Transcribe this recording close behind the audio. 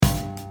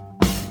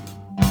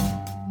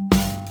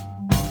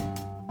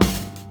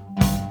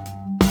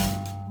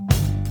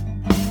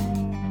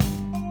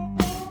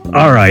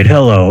All right,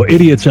 hello,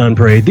 Idiots on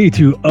Parade, the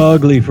Too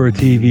Ugly for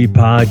TV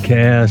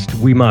podcast.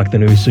 We mock the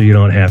news so you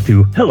don't have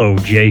to. Hello,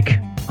 Jake.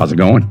 How's it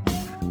going?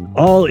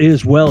 All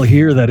is well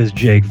here. That is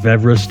Jake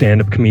Vevra,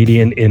 stand-up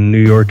comedian in New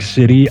York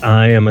City.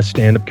 I am a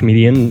stand-up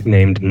comedian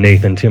named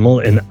Nathan Timmel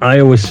in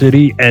Iowa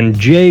City. And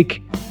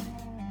Jake,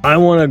 I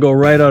want to go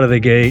right out of the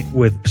gate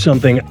with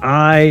something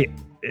I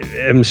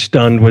am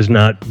stunned was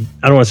not,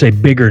 I don't want to say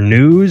bigger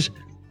news,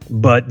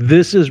 but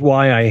this is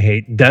why I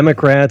hate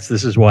Democrats.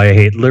 This is why I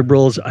hate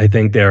liberals. I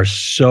think they're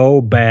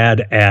so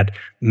bad at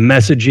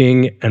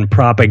messaging and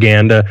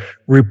propaganda.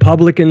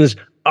 Republicans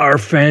are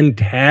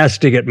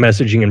fantastic at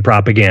messaging and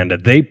propaganda.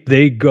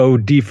 They go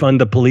defund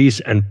the police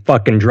and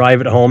fucking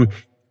drive it home.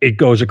 It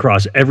goes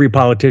across every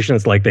politician.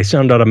 It's like they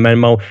send out a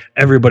memo.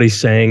 Everybody's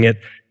saying it.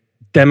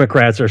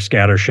 Democrats are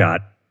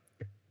scattershot.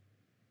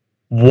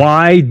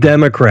 Why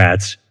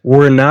Democrats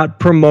were not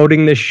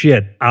promoting this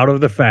shit out of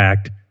the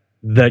fact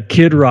that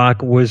Kid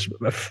Rock was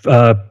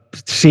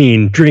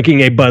seen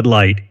drinking a Bud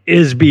Light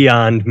is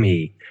beyond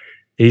me.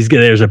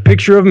 There's a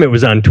picture of him. It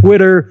was on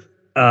Twitter.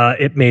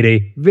 It made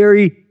a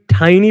very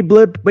tiny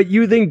blip, but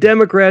you think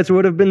Democrats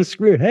would have been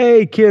screaming,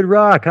 "Hey, Kid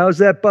Rock, how's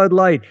that Bud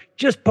Light?"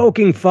 Just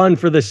poking fun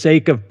for the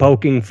sake of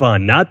poking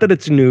fun. Not that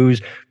it's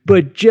news,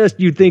 but just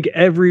you'd think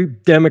every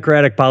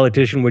Democratic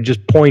politician would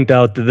just point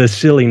out the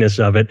silliness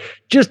of it,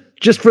 just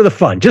for the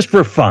fun, just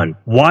for fun.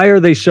 Why are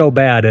they so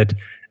bad at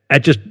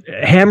just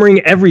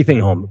hammering everything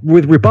home?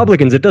 With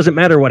Republicans, it doesn't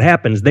matter what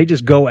happens. They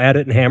just go at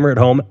it and hammer it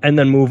home and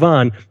then move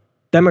on.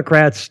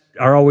 Democrats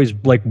are always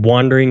like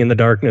wandering in the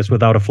darkness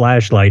without a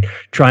flashlight,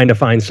 trying to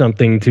find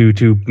something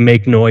to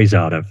make noise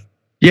out of.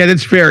 Yeah,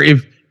 that's fair.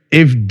 If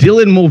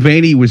Dylan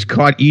Mulvaney was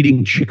caught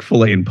eating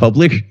Chick-fil-A in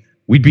public,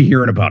 we'd be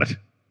hearing about it.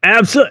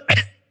 Absolutely.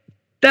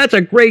 That's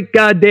a great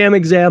goddamn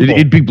example.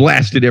 It'd be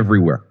blasted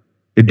everywhere.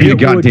 It'd be a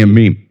goddamn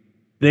meme.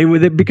 They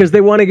would, because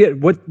they want to get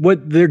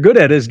what they're good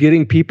at is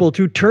getting people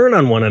to turn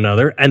on one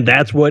another, and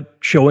that's what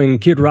showing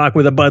Kid Rock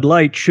with a Bud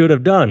Light should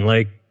have done.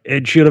 Like,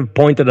 it should have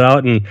pointed it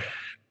out, and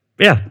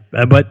yeah,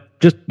 but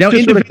just now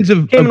just in defense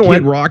of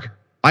Kid Rock,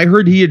 I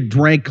heard he had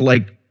drank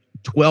like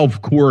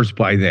 12 Coors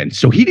by then,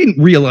 so he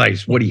didn't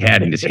realize what he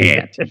had in his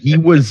hand. He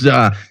was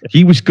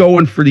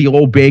going for the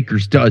old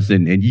baker's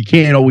dozen, and you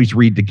can't always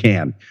read the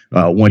can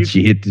once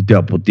you hit the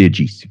double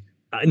digits.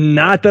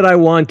 Not that I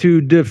want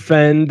to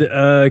defend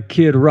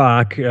Kid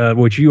Rock,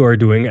 which you are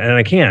doing, and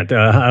I can't.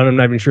 I'm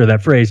not even sure of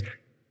that phrase.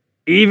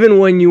 Even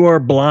when you are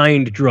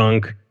blind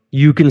drunk,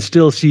 you can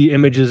still see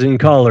images in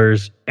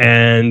colors,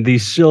 and the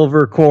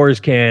silver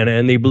Coors can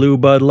and the blue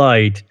Bud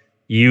Light.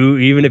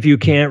 Even if you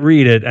can't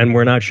read it, and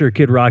we're not sure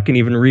Kid Rock can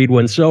even read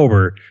when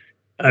sober,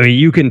 I mean,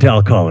 you can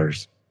tell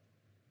colors.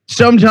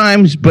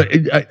 Sometimes, but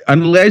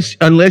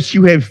unless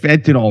you have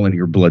fentanyl in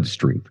your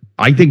bloodstream,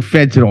 I think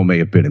fentanyl may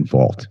have been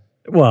involved.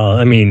 Well,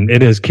 I mean,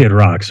 it is Kid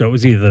Rock, so it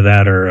was either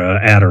that or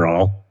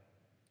Adderall.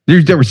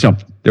 There was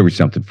something. There was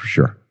something for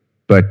sure.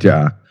 But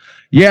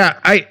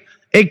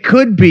it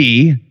could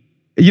be.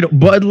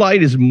 Bud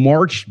Light has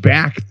marched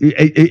back.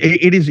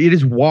 It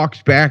is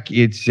walked back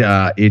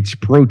its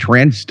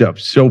pro-trans stuff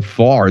so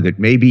far that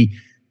maybe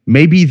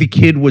the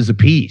kid was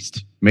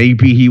appeased.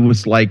 Maybe he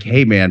was like,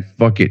 "Hey, man,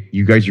 fuck it.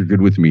 You guys are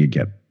good with me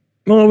again."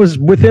 Well, it was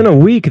within a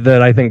week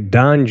that I think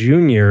Don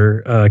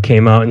Jr.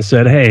 Came out and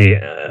said, "Hey,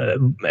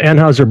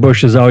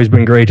 Anheuser-Busch has always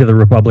been great to the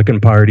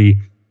Republican Party.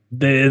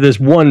 This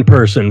one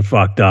person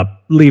fucked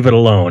up. Leave it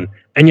alone."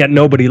 And yet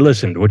nobody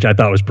listened, which I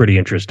thought was pretty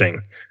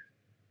interesting.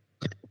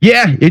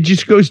 Yeah, it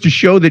just goes to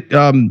show that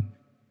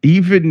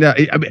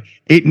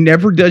it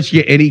never does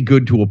you any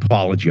good to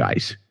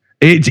apologize.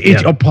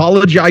 It's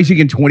apologizing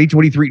in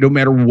 2023, no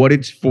matter what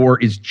it's for,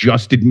 is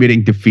just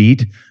admitting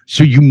defeat.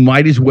 So you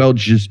might as well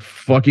just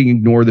fucking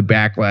ignore the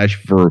backlash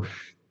for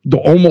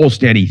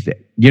almost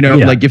anything.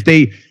 Like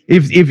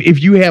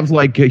if you have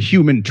like a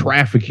human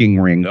trafficking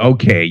ring,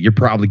 okay, you're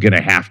probably going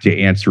to have to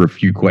answer a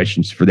few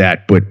questions for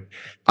that. But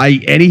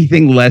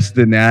anything less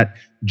than that,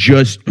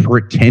 just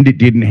pretend it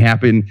didn't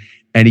happen.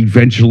 And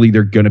eventually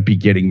they're going to be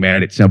getting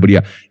mad at somebody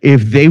else.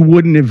 If they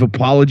wouldn't have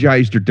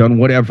apologized or done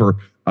whatever,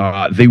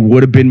 they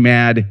would have been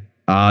mad.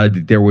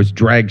 There was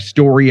drag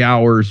story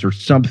hours or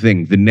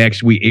something the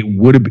next week. It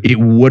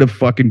would have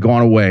fucking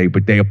gone away.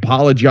 But they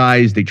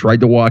apologized. They tried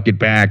to walk it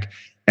back.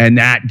 And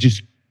that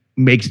just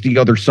makes the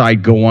other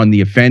side go on the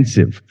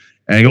offensive.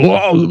 And go,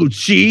 "Oh,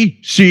 see,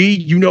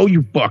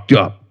 you fucked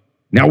up.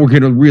 Now we're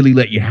going to really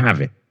let you have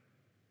it."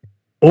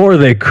 Or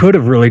they could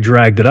have really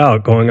dragged it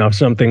out, going off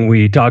something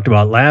we talked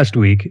about last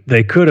week.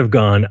 They could have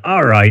gone,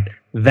 "All right,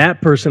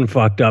 that person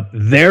fucked up.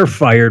 They're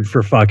fired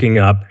for fucking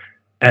up,"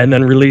 and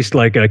then released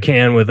like a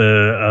can with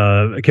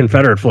a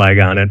Confederate flag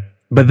on it.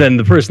 But then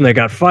the person that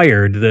got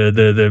fired,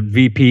 the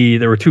VP,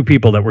 there were two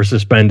people that were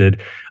suspended.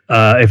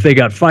 If they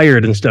got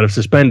fired instead of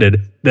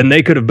suspended, then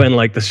they could have been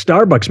like the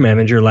Starbucks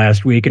manager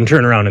last week and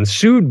turn around and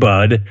sued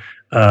Bud,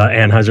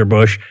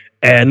 Anheuser-Busch.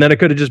 And then it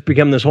could have just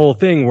become this whole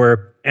thing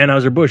where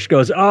Anheuser-Busch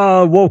goes,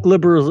 "Oh, woke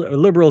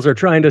liberals are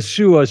trying to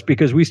sue us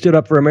because we stood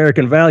up for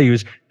American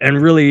values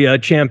and really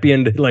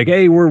championed like,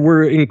 hey,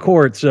 we're in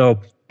court, so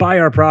buy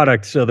our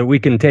product so that we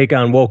can take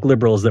on woke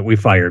liberals that we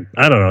fired.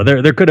 I don't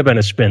know. There could have been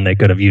a spin they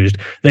could have used.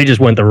 They just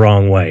went the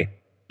wrong way.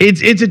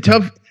 It's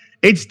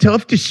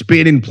tough to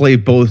spin and play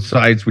both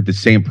sides with the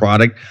same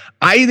product.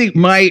 I think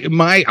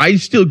I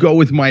still go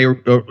with my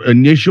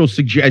initial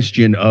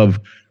suggestion of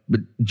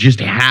just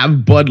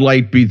have Bud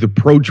Light be the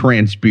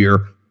pro-trans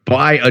beer.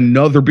 Buy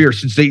another beer,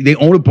 since they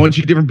own a bunch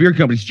of different beer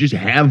companies. Just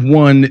have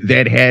one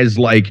that has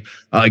like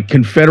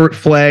Confederate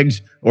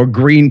flags or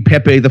green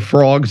Pepe the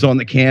Frogs on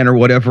the can or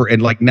whatever,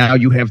 and like now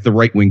you have the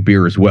right-wing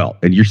beer as well,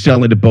 and you're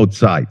selling to both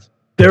sides.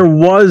 There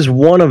was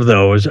one of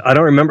those. I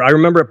don't remember. I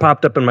remember it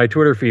popped up in my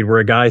Twitter feed where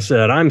a guy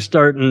said, "I'm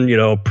starting,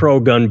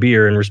 pro-gun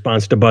beer," in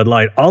response to Bud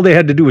Light. All they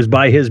had to do was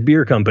buy his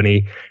beer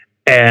company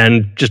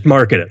and just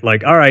market it.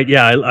 Like, all right,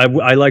 yeah,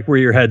 I like where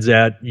your head's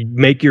at.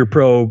 Make your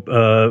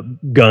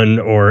pro-gun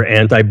or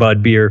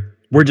anti-Bud beer.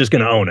 We're just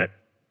going to own it.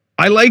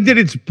 I like that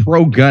it's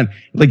pro-gun.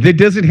 Like, that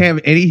doesn't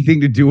have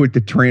anything to do with the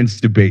trans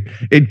debate.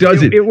 It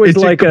doesn't. It was it's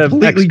like a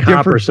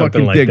ex-cop or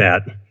something like thing.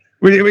 that.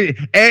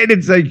 And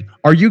it's like,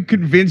 are you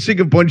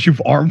convincing a bunch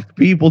of armed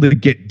people to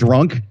get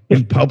drunk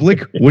in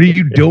public? What are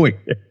you doing?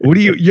 What are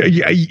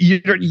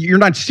you're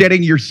not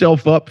setting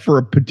yourself up for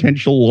a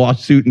potential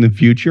lawsuit in the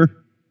future?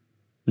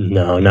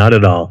 No, not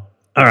at all.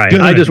 All right.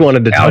 I just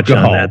wanted to touch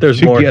on that. There's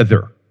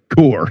together. More.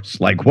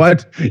 Course. Like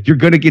what? You're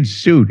going to get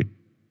sued.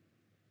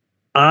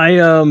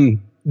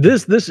 I'm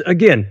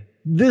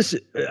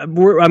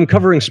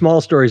covering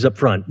small stories up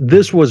front.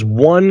 This was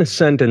one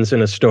sentence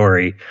in a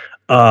story.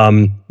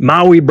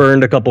 Maui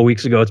burned a couple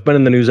weeks ago. It's been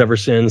in the news ever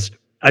since.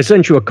 I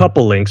sent you a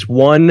couple links.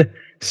 One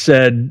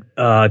said,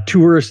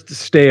 tourists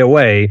stay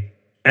away.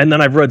 And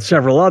then I've read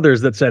several others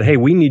that said, hey,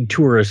 we need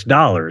tourist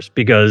dollars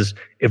because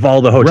if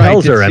all the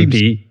hotels are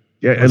empty.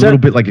 Yeah, a little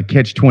bit like a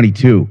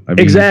catch-22.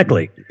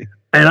 Exactly.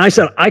 And I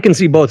said, I can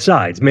see both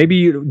sides. Maybe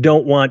you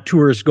don't want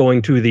tourists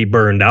going to the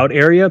burned out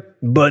area,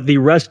 but the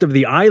rest of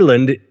the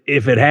island,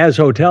 if it has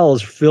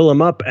hotels, fill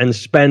them up and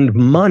spend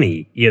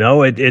money.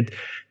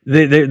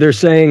 They're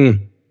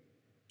saying,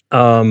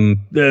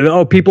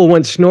 people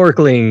went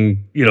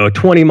snorkeling,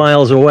 20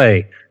 miles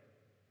away.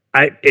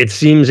 It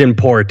seems in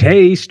poor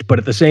taste, but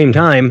at the same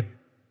time,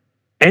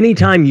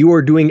 anytime you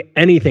are doing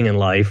anything in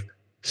life,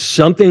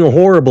 something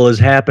horrible is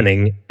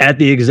happening at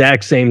the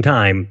exact same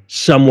time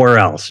somewhere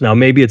else. Now,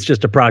 maybe it's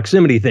just a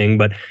proximity thing,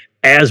 but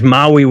as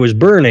Maui was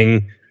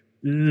burning,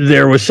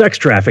 there was sex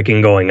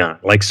trafficking going on.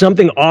 Like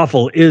something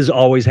awful is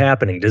always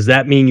happening. Does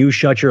that mean you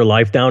shut your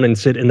life down and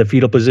sit in the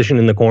fetal position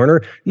in the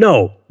corner?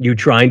 No, you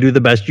try and do the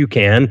best you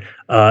can.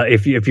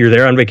 If you're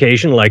there on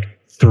vacation, like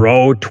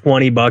throw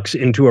 $20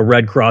 into a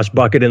Red Cross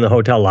bucket in the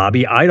hotel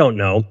lobby. I don't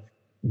know,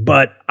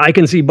 but I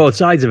can see both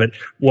sides of it.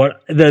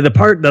 What the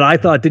part that I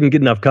thought didn't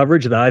get enough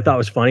coverage that I thought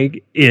was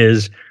funny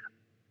is,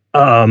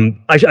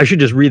 I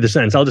should just read the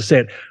sentence. I'll just say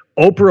it.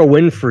 Oprah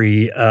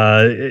Winfrey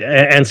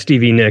and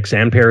Stevie Nicks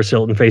and Paris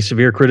Hilton faced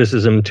severe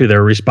criticism to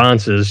their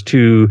responses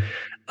to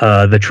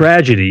the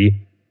tragedy.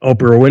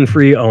 Oprah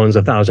Winfrey owns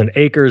 1,000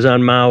 acres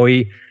on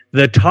Maui.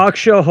 The talk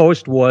show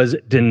host was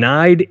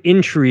denied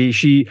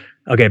entry.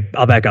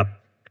 I'll back up.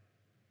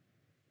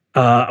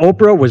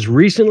 Oprah was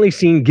recently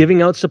seen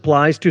giving out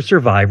supplies to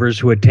survivors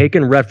who had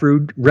taken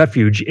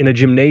refuge in a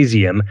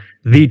gymnasium.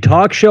 The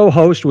talk show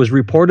host was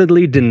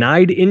reportedly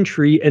denied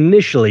entry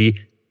initially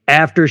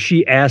after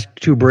she asked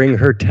to bring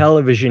her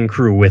television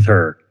crew with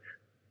her.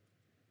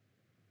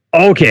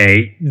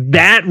 Okay,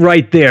 that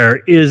right there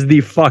is the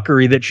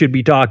fuckery that should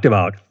be talked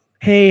about.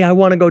 Hey, I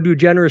want to go do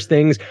generous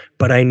things,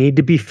 but I need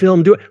to be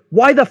filmed.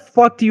 Why the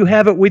fuck do you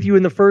have it with you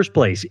in the first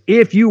place?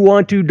 If you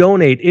want to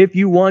donate, if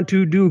you want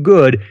to do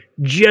good,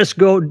 just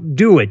go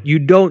do it. You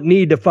don't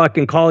need to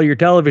fucking call your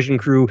television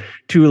crew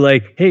to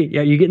like, hey,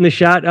 yeah, you getting the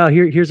shot?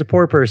 Here's a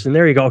poor person.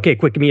 There you go. Okay,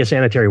 quick, give me a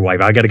sanitary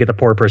wipe. I got to get the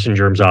poor person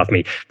germs off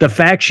me. The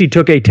fact she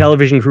took a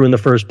television crew in the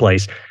first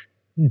place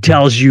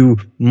tells you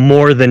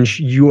more than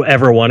you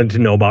ever wanted to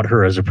know about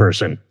her as a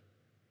person.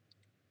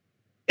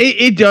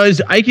 It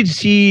does. I could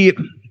see...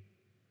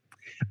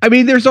 I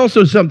mean, there's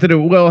also something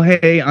of, well,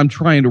 hey, I'm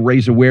trying to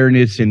raise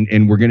awareness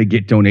and we're going to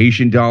get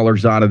donation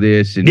dollars out of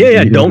this. And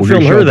don't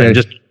film her then.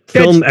 Just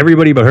film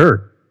everybody but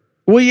her.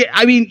 Well,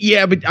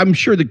 yeah, but I'm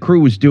sure the crew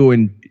was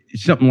doing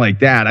something like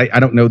that. I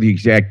don't know the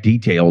exact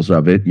details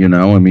of it,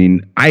 I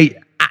mean, I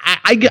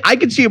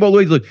can see it both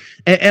ways. Look,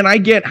 and I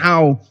get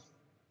how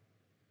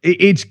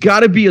it's got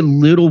to be a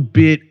little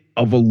bit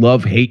of a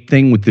love-hate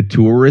thing with the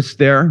tourists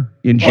there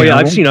in general. Oh, yeah,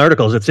 I've seen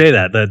articles that say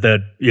that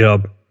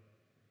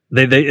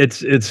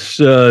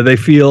they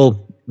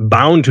feel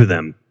bound to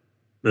them.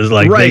 It's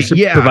like they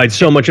provide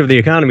so much of the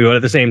economy, but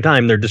at the same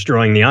time, they're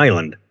destroying the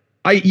island.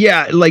 Like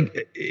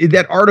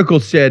that article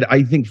said,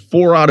 I think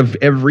 4 out of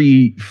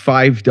every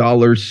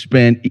 $5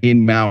 spent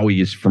in Maui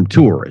is from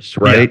tourists,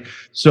 right? Yeah.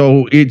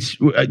 So it's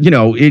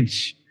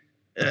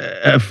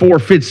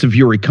 4/5 of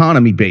your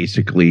economy,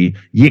 basically.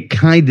 You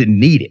kind of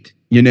need it,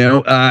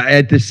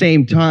 At the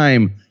same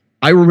time,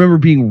 I remember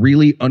being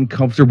really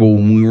uncomfortable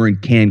when we were in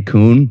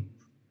Cancun.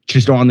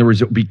 Just on the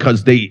resort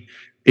because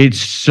it's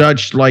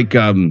such like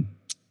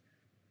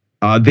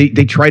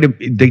They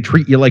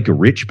treat you like a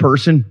rich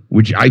person,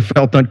 which I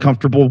felt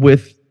uncomfortable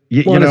with.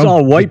 You know? It's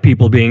all white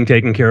people being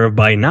taken care of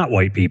by not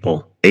white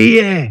people.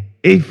 Yeah,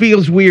 it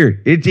feels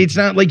weird. It's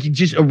not like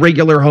just a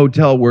regular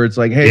hotel where it's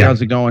like, hey,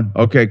 how's it going?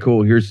 Okay,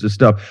 cool. Here's the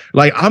stuff.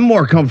 Like, I'm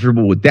more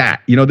comfortable with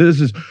that. You know, this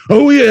is,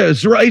 oh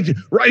yes, right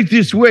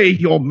this way,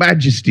 Your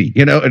Majesty.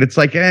 You know, and it's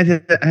like,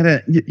 I'm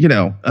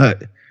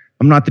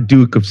not the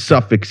Duke of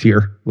Suffolk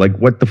here. Like,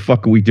 what the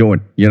fuck are we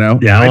doing? You know?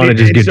 Yeah, I want to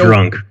just get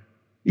drunk.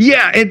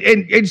 Yeah,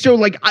 and so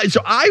like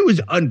I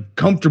was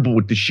uncomfortable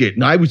with the shit,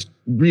 and I was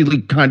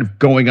really kind of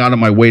going out of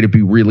my way to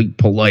be really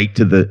polite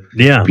to the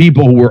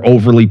people who were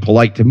overly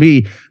polite to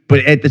me. But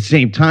at the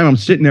same time, I'm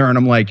sitting there and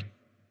I'm like,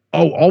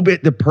 oh, I'll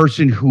bet the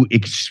person who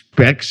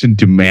expects and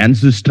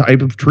demands this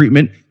type of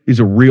treatment is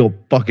a real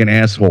fucking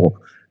asshole.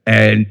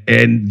 And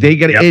they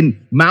get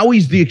and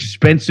Maui's the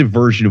expensive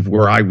version of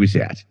where I was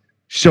at.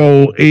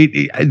 So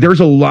there's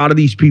a lot of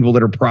these people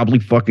that are probably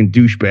fucking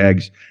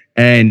douchebags.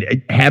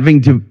 And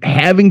having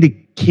to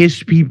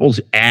kiss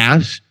people's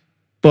ass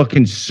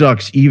fucking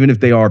sucks, even if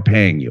they are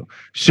paying you.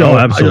 So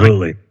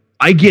absolutely,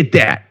 I get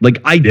that.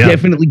 Like, I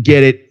definitely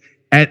get it.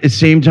 At the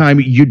same time,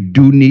 you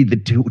do need the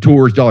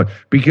tourist dollar,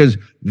 because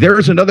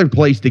there's another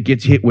place that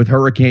gets hit with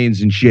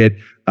hurricanes and shit.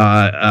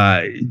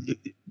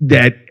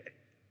 That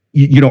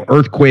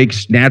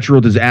earthquakes,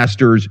 natural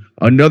disasters.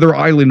 Another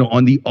island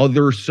on the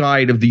other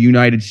side of the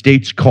United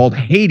States called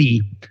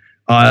Haiti.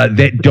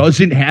 That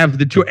doesn't have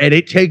the tour, and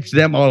it takes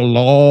them a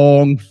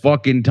long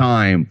fucking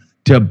time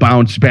to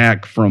bounce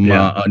back from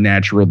a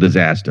natural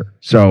disaster.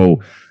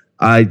 So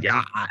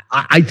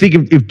I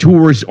think if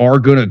tourists are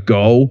gonna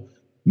go,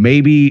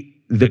 maybe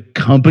the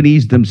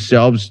companies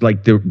themselves,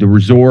 like the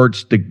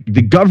resorts, the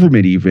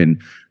government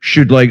even,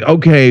 should like,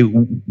 okay,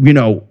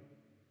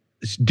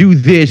 do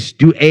this,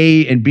 do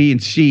A and B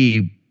and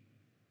C,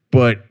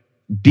 but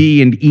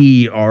D and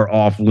E are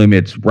off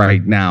limits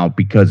right now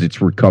because it's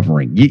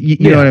recovering.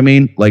 You know what I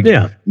mean? Like,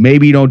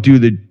 maybe don't do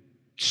the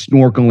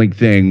snorkeling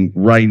thing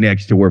right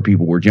next to where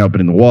people were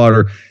jumping in the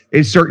water.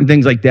 It's certain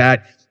things like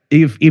that.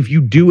 If you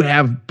do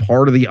have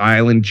part of the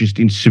island just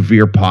in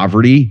severe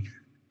poverty,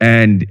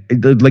 and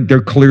like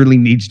there clearly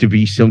needs to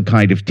be some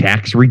kind of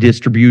tax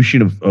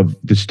redistribution of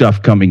the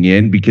stuff coming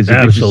in, because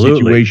if it's a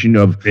situation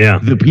of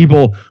the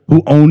people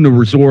who own the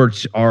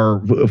resorts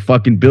are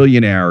fucking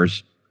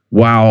billionaires,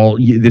 while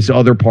this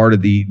other part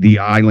of the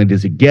island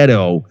is a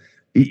ghetto,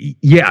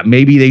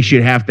 maybe they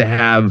should have to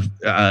have,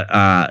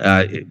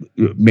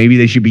 maybe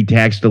they should be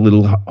taxed a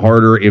little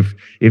harder. If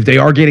they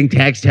are getting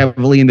taxed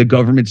heavily and the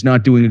government's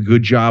not doing a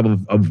good job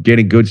of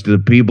getting goods to the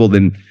people,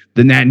 then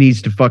that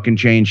needs to fucking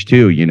change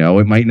too. You know,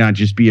 it might not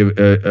just be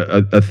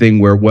a thing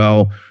where,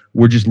 well,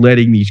 we're just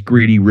letting these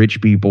greedy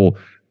rich people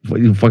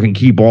fucking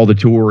keep all the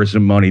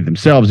tourism money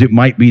themselves. It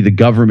might be the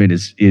government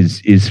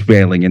is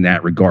failing in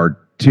that regard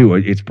too.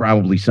 It's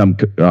probably some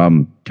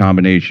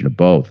combination of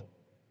both.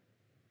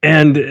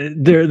 And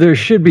there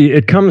should be.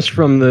 It comes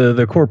from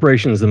the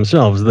corporations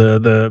themselves,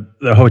 the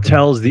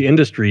hotels, the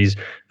industries.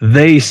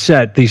 They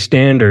set the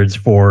standards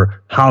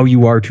for how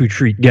you are to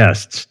treat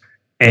guests,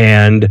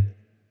 and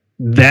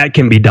that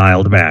can be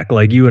dialed back.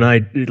 Like you and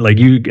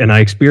I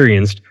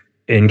experienced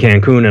in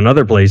Cancun and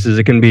other places.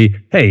 It can be,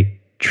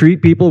 hey,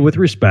 treat people with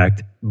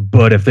respect,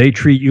 but if they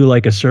treat you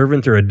like a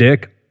servant or a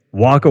dick,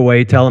 walk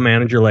away, tell a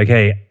manager like,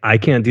 hey, I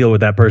can't deal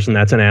with that person.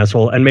 That's an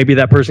asshole. And maybe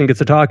that person gets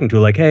to talking to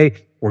like, hey,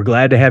 we're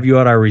glad to have you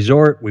at our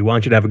resort. We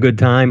want you to have a good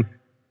time.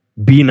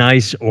 Be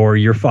nice or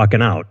you're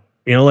fucking out.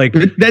 You know, like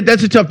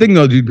that's a tough thing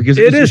though, dude, because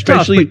it is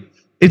especially tough,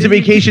 it's a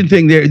vacation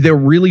thing. They're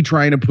really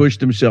trying to push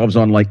themselves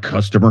on like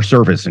customer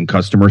service and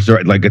customer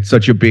service. Like it's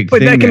such a big thing.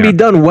 But that can be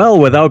done well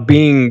without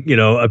being,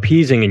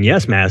 appeasing and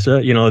yes,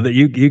 massa. You know, that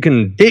you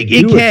can.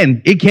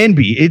 It can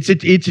be. It's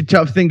a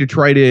tough thing to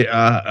try to.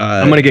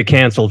 I'm gonna get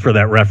canceled for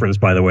that reference,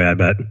 by the way. I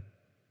bet.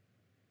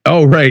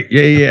 Oh right,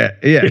 yeah.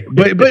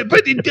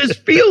 but it does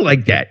feel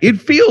like that. It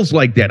feels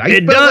like that.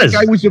 I felt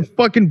like I was a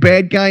fucking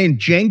bad guy in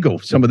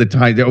Django some of the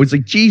time. I was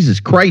like,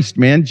 Jesus Christ,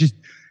 man, just.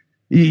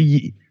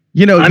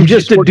 I'm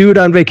just a dude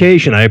on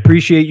vacation. I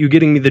appreciate you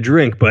getting me the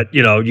drink, but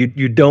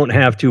you don't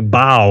have to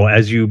bow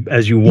as you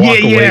walk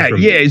away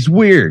from me. It's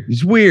weird.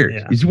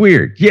 It's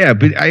weird. Yeah,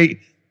 but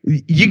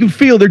you can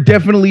feel there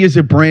definitely is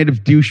a brand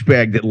of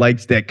douchebag that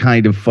likes that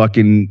kind of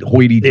fucking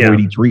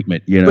hoity-toity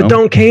treatment, But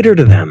don't cater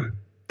to them.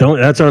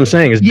 That's what I'm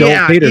saying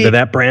don't cater to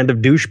that brand of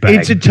douchebag.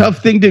 It's a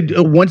tough thing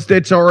to, once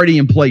that's already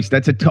in place,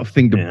 that's a tough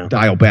thing to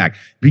dial back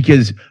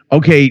because,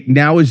 okay,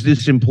 now is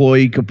this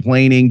employee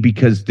complaining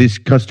because this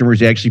customer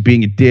is actually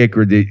being a dick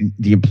or the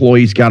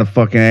employee's got a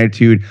fucking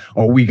attitude?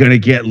 Are we going to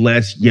get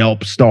less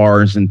Yelp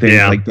stars and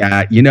things like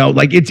that?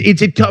 Like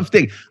it's a tough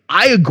thing.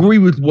 I agree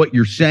with what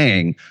you're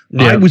saying.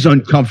 Yeah. I was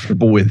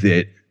uncomfortable with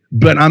it,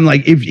 but I'm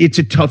like, if it's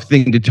a tough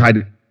thing to try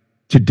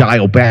to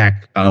dial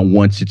back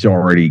once it's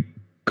already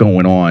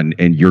going on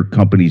and your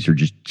companies are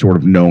just sort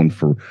of known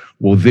for,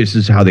 well, this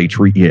is how they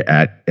treat you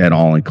at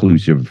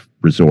all-inclusive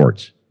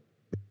resorts.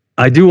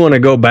 I do want to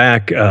go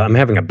back. I'm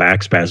having a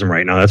back spasm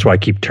right now. That's why I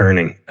keep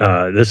turning.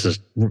 I'm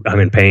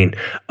in pain.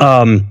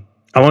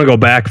 I want to go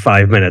back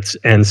 5 minutes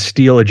and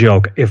steal a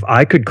joke. If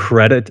I could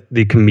credit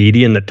the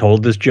comedian that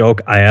told this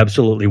joke, I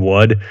absolutely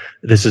would.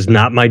 This is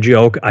not my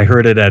joke. I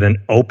heard it at an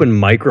open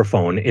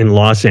microphone in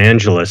Los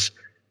Angeles,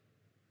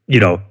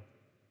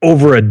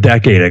 over a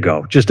decade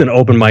ago. Just an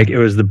open mic. It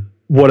was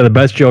one of the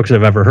best jokes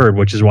I've ever heard,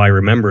 which is why I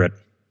remember it.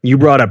 You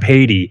brought up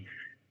Haiti,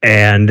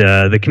 and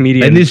the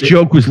comedian... And this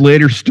joke was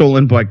later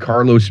stolen by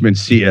Carlos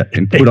Mencia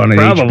and put on an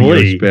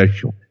HBO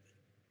special.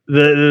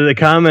 The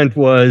comment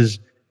was...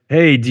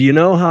 Hey, do you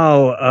know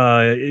how,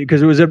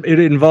 because it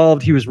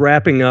involved, he was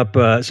wrapping up,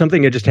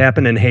 something had just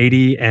happened in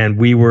Haiti and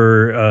we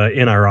were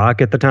in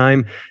Iraq at the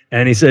time.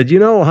 And he said, you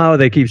know how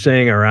they keep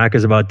saying Iraq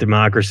is about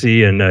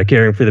democracy and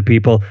caring for the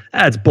people?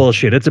 That's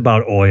bullshit. It's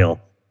about oil.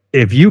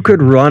 If you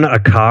could run a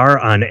car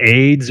on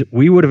AIDS,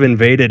 we would have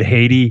invaded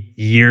Haiti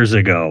years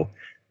ago.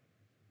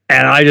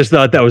 And I just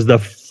thought that was the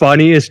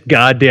funniest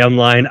goddamn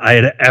line I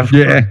had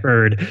ever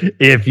heard.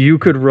 If you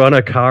could run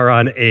a car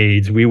on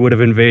AIDS, we would have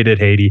invaded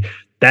Haiti.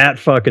 That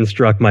fucking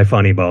struck my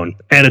funny bone.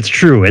 And it's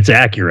true. It's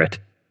accurate.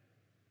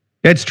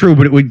 That's true,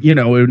 but it would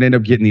end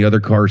up getting the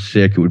other cars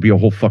sick. It would be a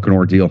whole fucking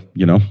ordeal,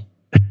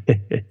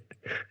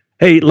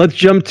 Hey, let's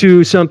jump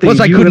to something. Plus,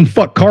 I couldn't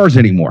fuck cars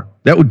anymore.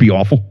 That would be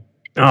awful.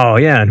 Oh,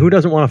 yeah. And who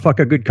doesn't want to fuck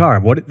a good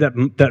car? What that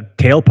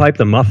tailpipe,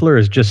 the muffler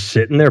is just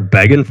sitting there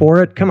begging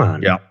for it? Come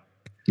on. Yeah.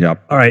 Yeah.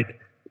 All right.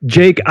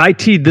 Jake, I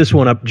teed this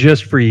one up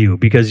just for you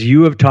because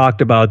you have talked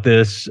about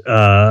this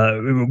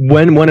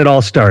when it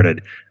all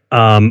started.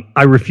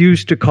 I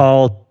refuse to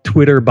call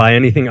Twitter by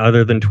anything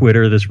other than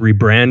Twitter. This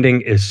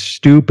rebranding is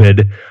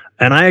stupid.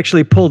 And I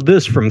actually pulled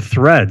this from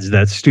Threads,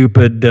 that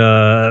stupid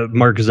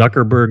Mark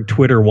Zuckerberg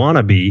Twitter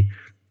wannabe.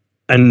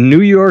 A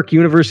New York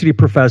University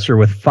professor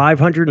with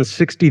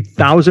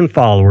 560,000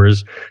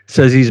 followers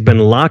says he's been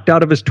locked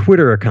out of his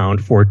Twitter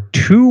account for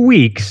 2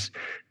 weeks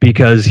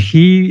because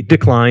he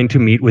declined to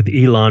meet with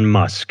Elon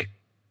Musk.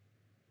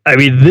 I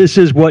mean, this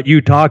is what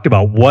you talked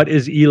about. What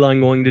is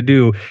Elon going to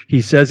do?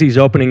 He says he's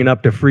opening it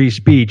up to free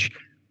speech,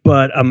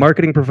 but a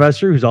marketing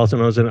professor who's also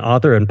known as an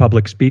author and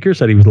public speaker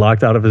said he was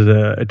locked out of his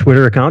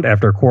Twitter account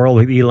after a quarrel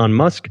with Elon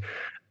Musk.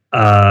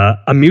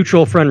 A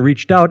mutual friend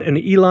reached out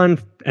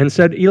and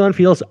said Elon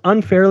feels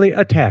unfairly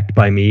attacked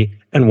by me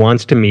and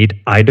wants to meet.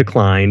 I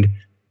declined,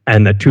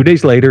 and that 2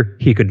 days later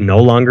he could no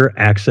longer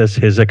access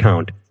his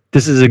account.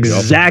 This is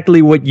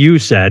exactly what you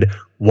said.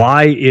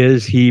 Why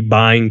is he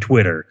buying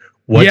Twitter?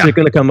 What's it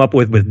going to come up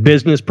with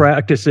business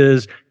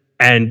practices?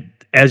 And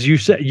as you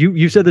said,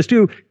 you said this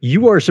too,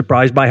 you are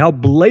surprised by how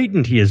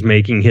blatant he is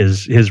making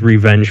his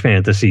revenge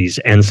fantasies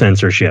and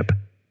censorship.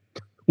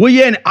 Well,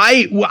 yeah, and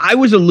I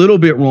was a little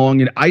bit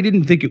wrong, and I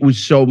didn't think it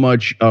was so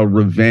much a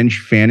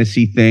revenge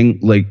fantasy thing.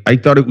 Like, I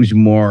thought it was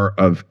more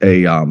of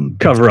a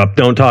cover up.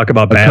 Don't talk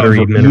about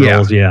battery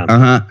minerals.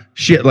 Yeah.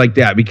 Shit like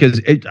that. Because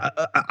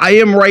I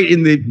am right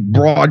in the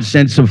broad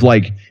sense of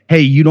like,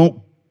 hey,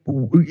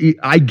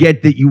 I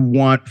get that you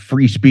want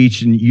free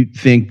speech and you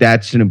think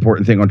that's an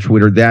important thing on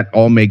Twitter. That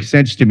all makes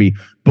sense to me.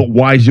 But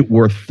why is it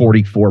worth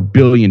 $44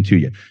 billion to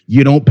you?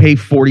 You don't pay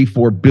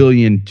 $44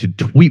 billion to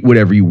tweet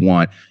whatever you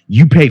want.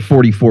 You pay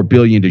 $44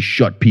 billion to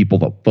shut people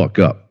the fuck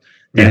up.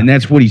 Yeah. And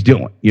that's what he's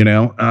doing.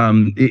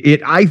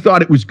 I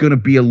thought it was going to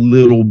be a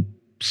little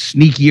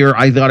sneakier.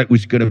 I thought it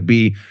was going to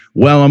be,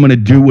 well, I'm going to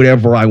do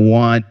whatever I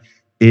want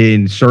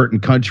in certain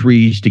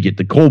countries to get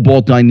the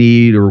cobalt I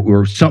need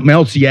or something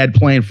else he had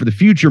planned for the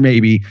future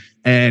maybe.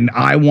 And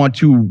I want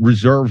to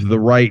reserve the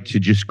right to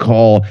just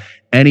call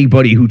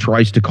anybody who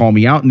tries to call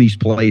me out in these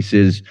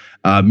places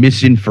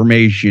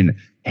misinformation,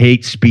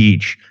 hate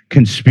speech,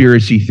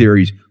 conspiracy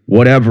theories,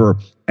 whatever,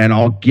 and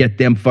I'll get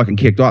them fucking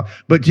kicked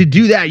off. But to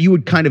do that, you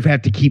would kind of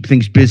have to keep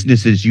things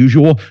business as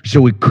usual.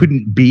 So it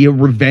couldn't be a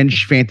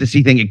revenge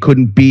fantasy thing. It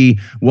couldn't be,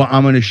 well,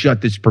 I'm going to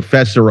shut this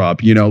professor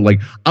up.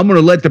 Like I'm going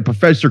to let the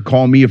professor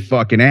call me a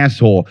fucking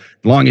asshole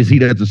as long as he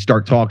doesn't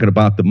start talking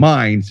about the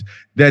mines.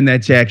 Then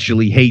that's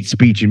actually hate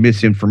speech and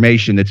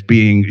misinformation that's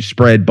being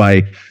spread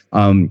by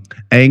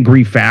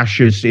angry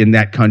fascists in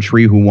that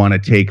country who want to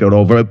take it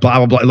over, blah,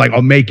 blah, blah. Like,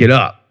 I'll make it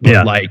up.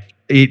 But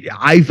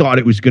I thought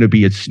it was going to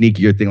be a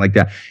sneakier thing like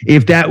that.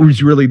 If that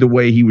was really the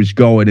way he was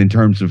going in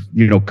terms of,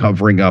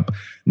 covering up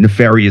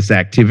nefarious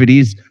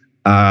activities,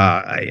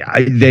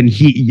 then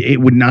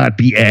it would not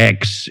be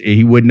X.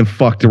 He wouldn't have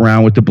fucked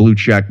around with the blue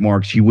check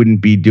marks. He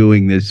wouldn't be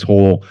doing this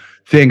whole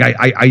thing.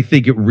 I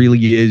think it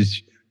really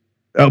is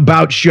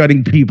about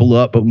shutting people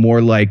up, but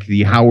more like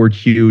the Howard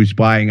Hughes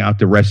buying out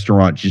the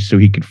restaurant just so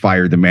he could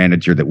fire the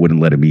manager that wouldn't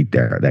let him eat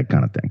there, that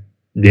kind of thing.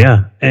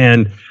 Yeah.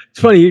 And it's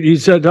funny, you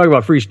said talk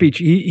about free speech.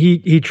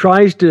 He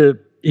does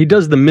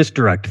the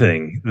misdirect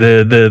thing,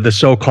 the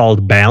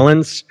so-called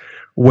balance,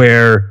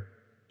 where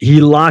he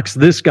locks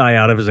this guy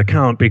out of his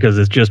account because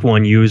it's just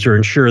one user,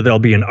 and sure, there'll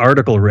be an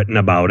article written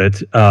about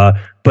it.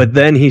 But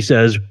then he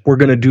says, we're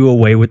going to do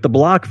away with the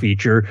block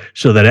feature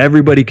so that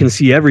everybody can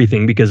see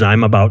everything because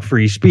I'm about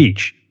free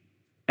speech.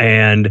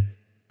 And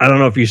I don't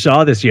know if you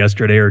saw this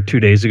yesterday or 2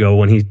 days ago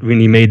when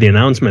he made the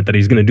announcement that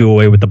he's going to do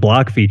away with the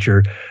block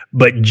feature.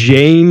 But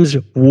James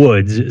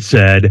Woods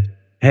said,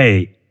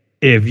 hey,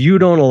 if you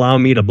don't allow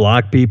me to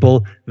block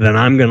people, then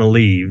I'm going to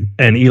leave.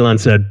 And Elon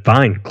said,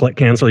 fine,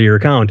 cancel your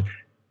account.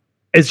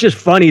 It's just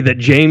funny that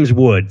James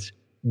Woods,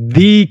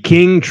 the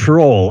king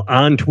troll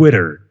on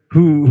Twitter,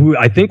 who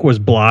I think was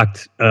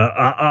blocked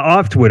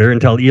off Twitter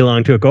until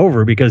Elon took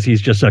over because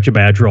he's just such a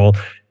bad troll,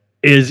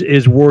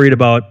 is worried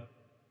about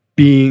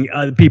being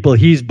people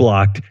he's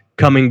blocked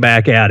coming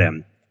back at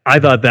him. I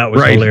thought that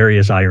was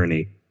hilarious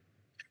irony.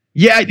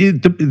 Yeah,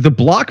 the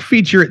block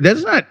feature,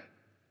 that's not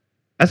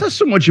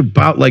so much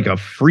about like a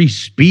free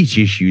speech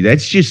issue.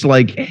 That's just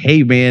like,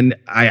 hey man,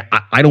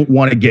 I don't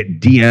want to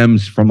get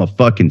DMs from a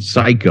fucking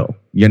psycho,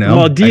 you know?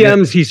 Well,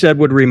 DMs he said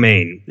would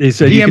remain. He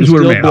said DMs you can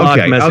still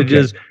block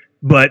messages,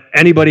 but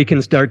anybody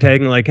can start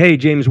tagging like, hey,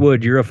 James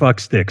Wood, you're a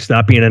fuckstick.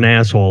 Stop being an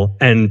asshole.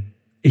 And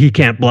he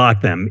can't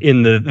block them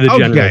in the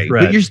general thread.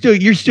 But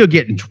you're still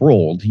getting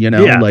trolled, you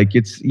know? Yeah. Like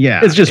it's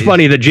just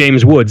funny that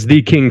James Woods,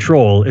 the king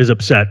troll, is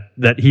upset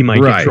that he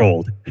might get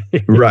trolled.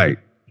 Right.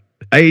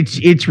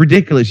 It's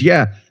ridiculous.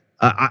 Yeah.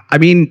 I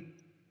mean,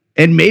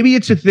 and maybe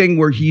it's a thing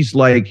where he's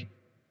like,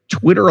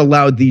 Twitter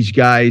allowed these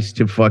guys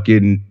to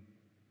fucking,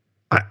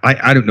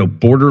 I don't know,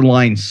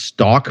 borderline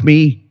stalk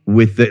me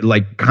with the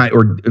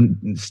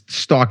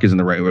stalk isn't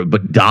the right word,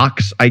 but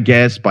dox, I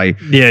guess, by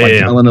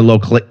telling the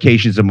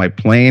locations of my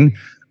plane.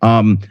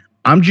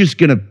 I'm just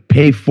going to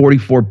pay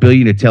 $44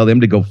 billion to tell them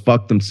to go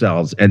fuck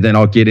themselves. And then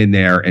I'll get in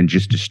there and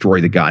just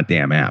destroy the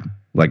goddamn app.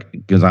 Like,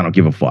 because I don't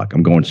give a fuck.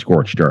 I'm going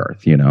scorched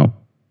earth, you know?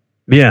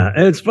 Yeah,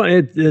 it's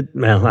fun.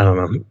 Well, I don't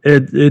know.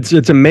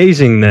 It's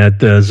amazing that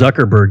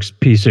Zuckerberg's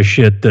piece of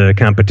shit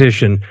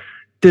competition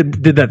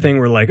did that thing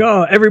where like,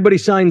 oh, everybody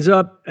signs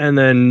up and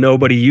then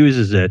nobody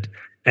uses it,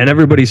 and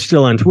everybody's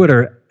still on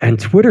Twitter, and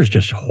Twitter's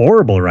just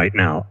horrible right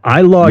now.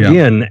 I log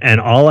in and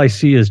all I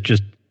see is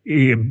just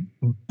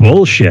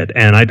bullshit,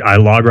 and I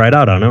log right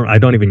out. I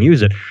don't even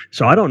use it,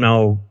 so I don't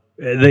know.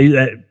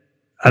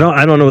 I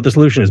don't know what the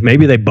solution is.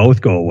 Maybe they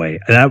both go away.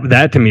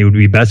 That to me would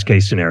be best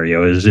case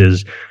scenario.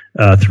 Is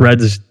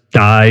Threads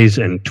dies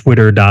and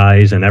Twitter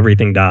dies and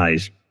everything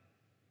dies.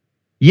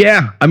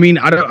 Yeah, I mean,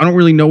 I don't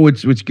really know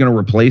what's going to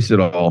replace it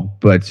all,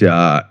 but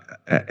at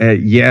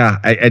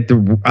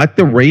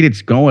the rate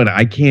it's going,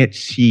 I can't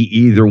see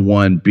either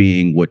one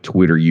being what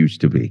Twitter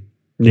used to be.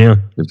 Yeah,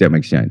 if that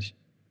makes sense.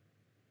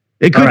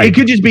 It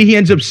could just be he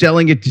ends up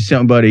selling it to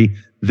somebody,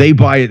 they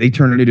buy it, they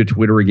turn it into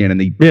Twitter again, and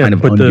they kind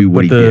of undo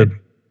what he did.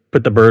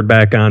 Put the bird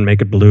back on,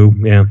 make it blue.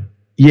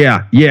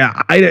 Yeah.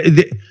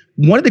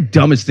 One of the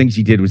dumbest things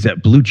he did was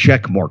that blue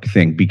check mark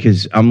thing,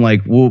 because I'm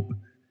like, well,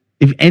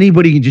 if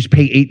anybody can just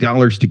pay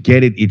 $8 to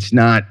get it, it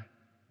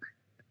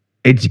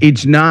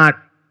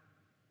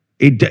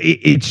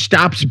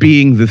stops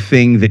being the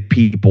thing that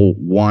people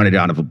wanted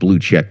out of a blue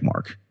check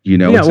mark. You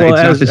know, it's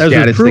not the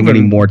status thing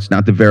anymore. It's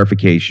not the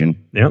verification.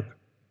 Yep.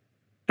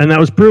 And that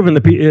was proven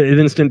the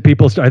instant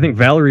people I think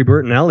Valerie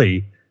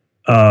Bertinelli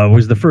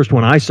was the first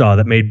one I saw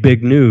that made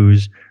big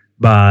news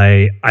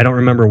by, I don't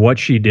remember what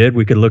she did.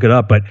 We could look it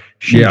up, but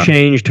she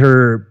changed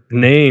her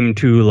name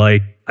to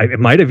like, it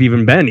might have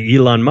even been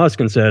Elon Musk,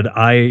 and said,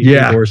 I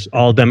endorse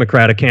all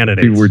Democratic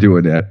candidates. People were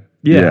doing that.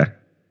 Yeah.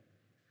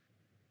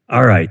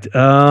 All right.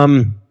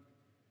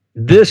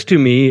 This to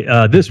me,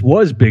 this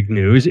was big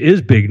news,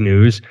 is big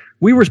news.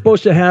 We were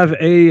supposed to have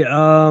a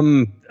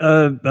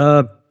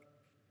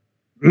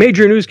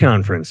major news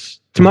conference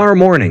tomorrow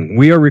morning.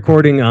 We are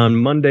recording on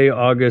Monday,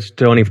 August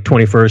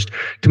 21st.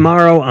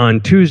 Tomorrow,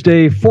 on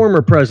Tuesday,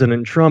 former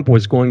President Trump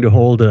was going to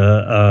hold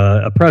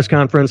a press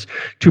conference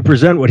to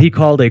present what he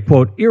called a,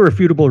 quote,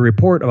 irrefutable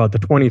report about the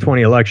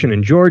 2020 election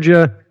in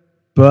Georgia,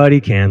 but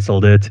he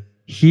canceled it.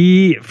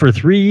 He, for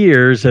 3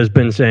 years, has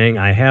been saying,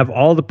 I have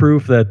all the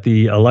proof that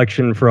the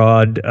election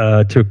fraud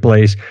took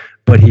place,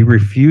 but he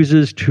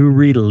refuses to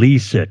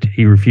release it.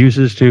 He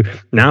refuses to.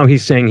 Now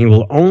he's saying he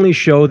will only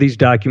show these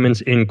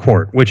documents in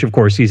court, which, of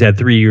course, he's had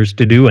 3 years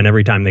to do. And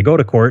every time they go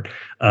to court,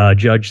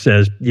 judge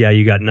says, yeah,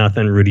 you got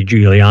nothing. Rudy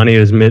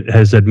Giuliani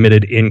has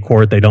admitted in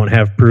court they don't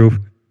have proof.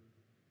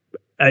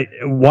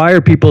 Why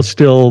are people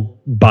still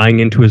buying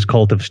into his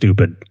cult of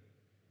stupid?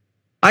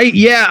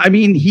 I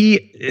mean,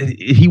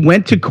 he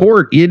went to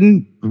court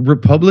in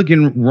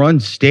Republican-run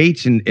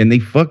states, and they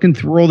fucking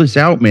threw all this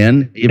out,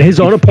 man. His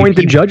own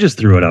appointed judges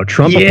threw it out.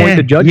 Trump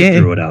appointed judges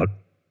threw it out.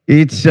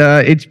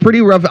 It's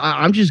pretty rough.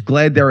 I'm just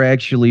glad they're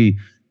actually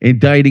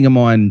indicting him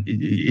on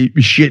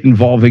shit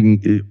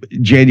involving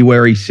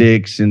January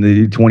 6th and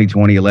the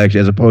 2020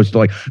 election, as opposed to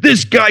like,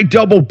 this guy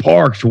double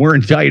parked, we're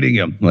indicting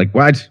him. Like,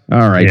 what?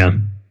 All right. Yeah.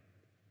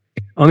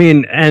 I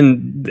mean,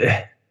 and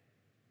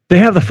they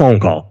have the phone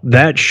call.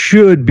 That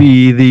should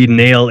be the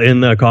nail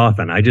in the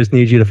coffin. I just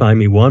need you to find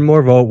me one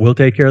more vote. We'll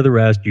take care of the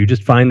rest. You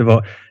just find the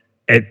vote.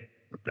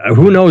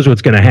 Who knows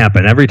what's going to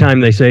happen? Every time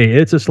they say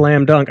it's a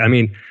slam dunk. I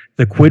mean,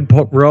 the quid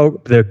pro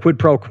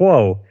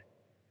quo,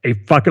 he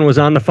fucking was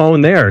on the phone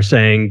there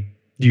saying,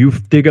 you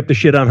dig up the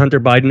shit on Hunter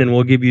Biden and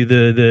we'll give you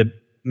the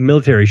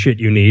military shit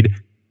you need.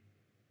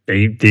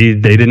 They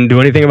didn't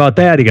do anything about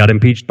that. He got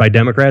impeached by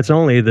Democrats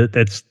only.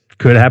 That's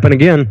could happen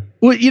again.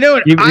 Well, you know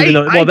what?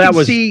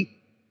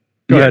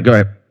 Go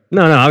ahead.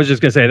 No, I was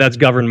just going to say that's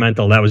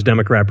governmental. That was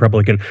Democrat,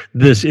 Republican.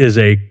 This is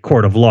a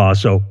court of law,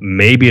 so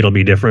maybe it'll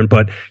be different.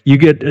 But you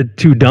get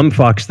two dumb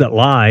fucks that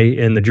lie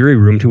in the jury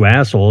room, two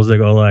assholes. They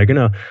go like,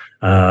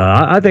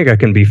 I think I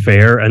can be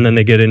fair. And then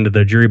they get into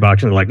the jury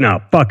box and they're like, no,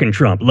 fucking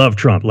Trump, love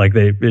Trump. Like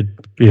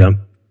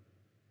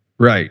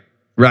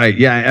Right.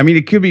 Yeah. I mean,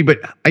 it could be, but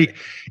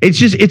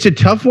it's a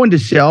tough one to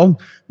sell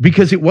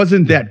because it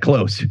wasn't that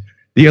close.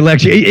 The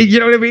election, you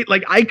know what I mean?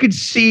 Like, I could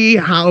see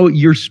how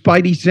your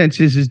spidey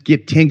senses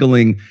get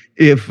tingling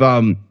if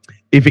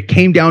it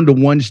came down to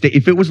one state.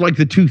 If it was like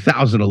the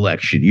 2000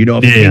 election, if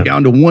it came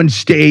down to one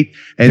state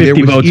and there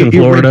was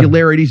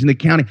irregularities in the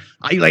county,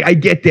 I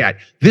get that.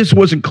 This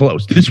wasn't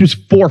close. This was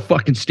 4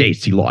 fucking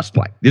states he lost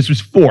by. This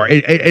was 4.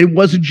 It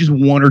wasn't just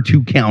 1 or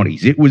 2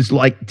 counties. It was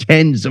like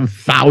tens of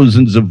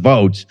thousands of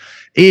votes.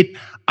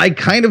 I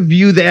kind of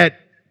view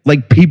that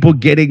like people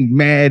getting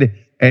mad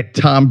at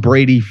Tom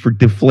Brady for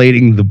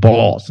deflating the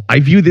balls. I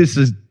view this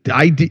as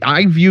I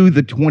view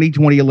the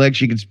 2020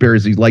 election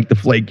conspiracies like the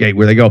Deflategate,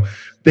 where they go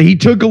that he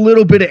took a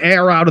little bit of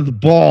air out of the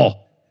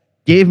ball,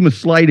 gave him a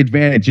slight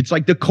advantage. It's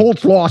like the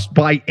Colts lost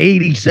by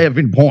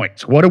 87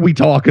 points. What are we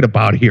talking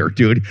about here,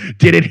 dude?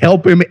 Did it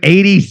help him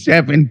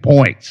 87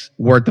 points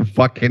worth of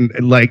fucking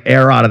like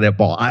air out of that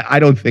ball? I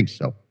don't think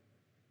so.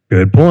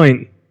 Good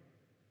point.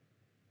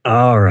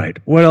 All right.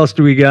 What else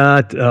do we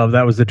got?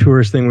 That was the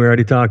tourist thing we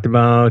already talked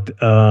about.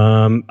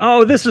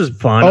 This is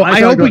fun.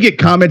 I hope we get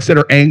comments that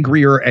are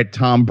angrier at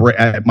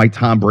my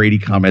Tom Brady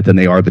comment than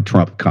they are the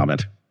Trump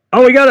comment.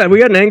 Oh, we got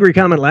an angry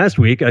comment last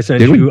week. I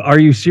sent you. Are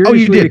you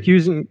seriously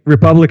accusing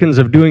Republicans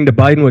of doing to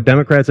Biden what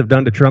Democrats have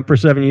done to Trump for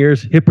 7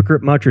 years?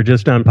 Hypocrite much or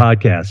just on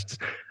podcasts?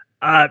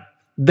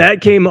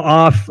 That came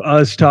off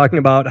us talking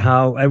about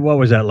how. What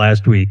was that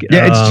last week?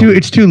 Yeah,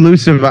 it's too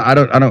loose of. I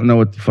don't know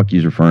what the fuck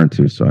he's referring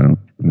to. So I don't.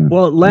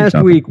 Well, last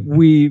week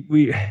we've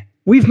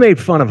made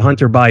fun of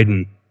Hunter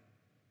Biden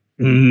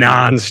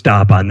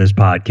nonstop on this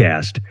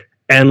podcast,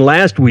 and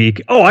last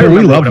week,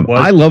 we love him.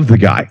 I love the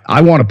guy.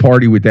 I want to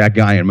party with that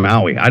guy in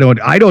Maui. I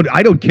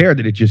don't care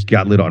that it just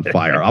got lit on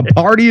fire. I'm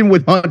partying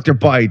with Hunter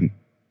Biden.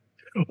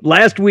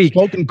 Last week,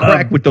 smoking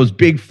crack with those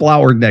big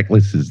flower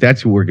necklaces.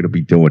 That's what we're going to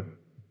be doing.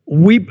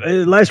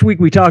 Last week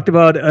we talked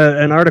about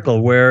an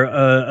article where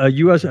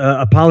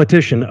a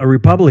politician, a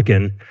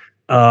Republican.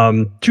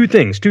 Two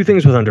things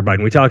with Hunter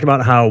Biden. We talked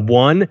about how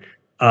one,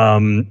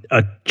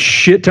 a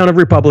shit ton of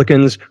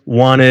Republicans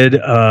wanted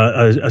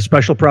a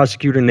special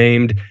prosecutor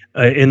named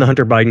in the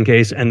Hunter Biden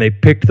case, and they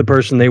picked the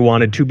person they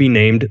wanted to be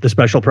named the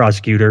special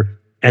prosecutor.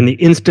 And the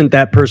instant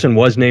that person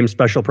was named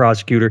special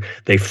prosecutor,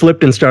 they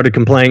flipped and started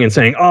complaining and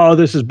saying, oh,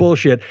 this is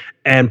bullshit.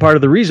 And part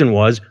of the reason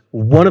was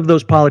one of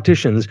those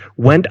politicians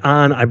went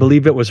on, I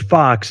believe it was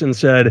Fox, and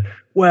said,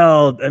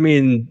 well, I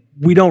mean,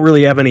 we don't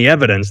really have any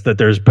evidence that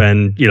there's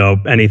been,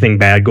 anything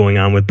bad going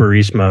on with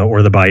Burisma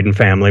or the Biden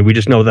family. We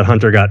just know that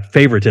Hunter got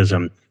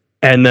favoritism.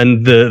 And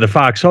then the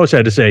Fox host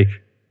had to say,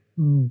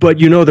 but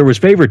there was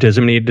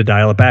favoritism. He needed to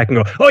dial it back and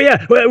go, oh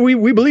yeah,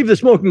 we believe the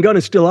smoking gun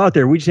is still out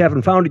there. We just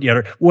haven't found it yet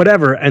or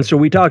whatever. And so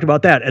we talked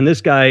about that. And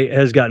this guy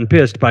has gotten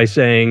pissed by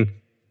saying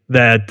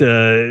that,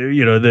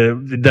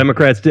 the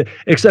Democrats did,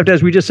 except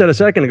as we just said a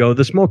second ago,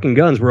 the smoking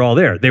guns were all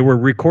there. They were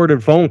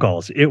recorded phone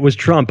calls. It was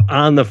Trump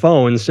on the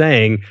phone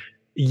saying,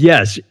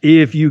 yes,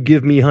 if you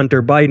give me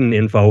Hunter Biden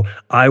info,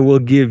 I will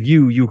give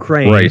you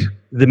Ukraine,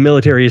 the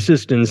military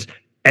assistance.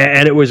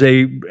 And it was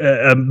a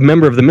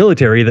member of the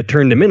military that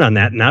turned him in on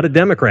that, not a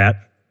Democrat.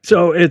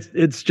 So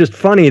it's just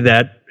funny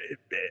that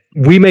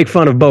we make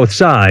fun of both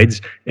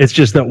sides. It's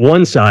just that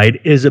one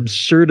side is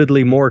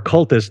absurdly more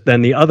cultist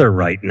than the other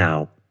right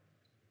now.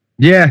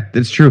 Yeah,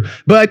 that's true.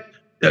 But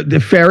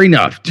fair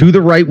enough. To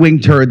the right-wing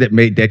turd that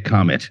made that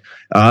comment,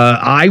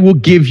 I will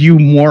give you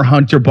more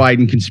Hunter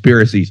Biden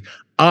conspiracies.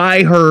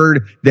 I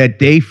heard that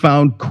they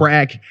found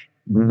crack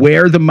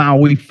where the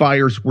Maui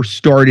fires were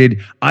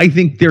started. I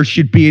think there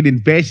should be an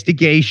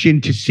investigation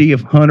to see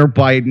if Hunter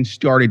Biden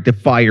started the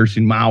fires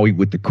in Maui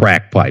with the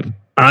crack pipe.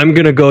 I'm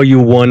going to go you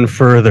one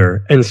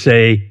further and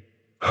say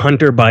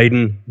Hunter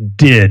Biden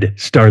did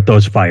start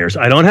those fires.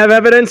 I don't have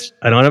evidence.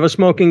 I don't have a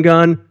smoking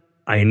gun.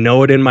 I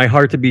know it in my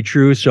heart to be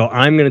true. So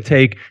I'm going to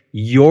take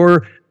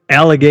your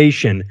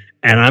allegation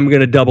and I'm going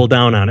to double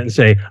down on it and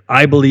say,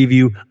 I believe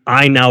you.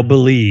 I now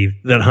believe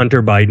that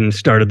Hunter Biden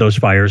started those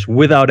fires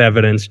without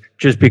evidence,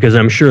 just because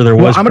I'm sure there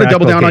was. Well, I'm going to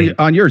double down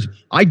on yours.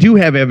 I do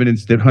have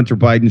evidence that Hunter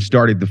Biden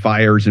started the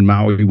fires in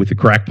Maui with the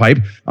crack pipe.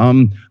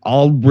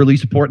 I'll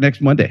release a report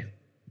next Monday.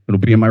 It'll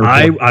be in my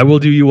report. I will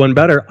do you one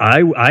better.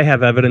 I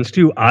have evidence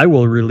too. I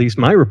will release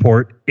my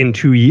report in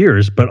 2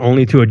 years, but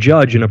only to a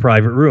judge in a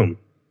private room.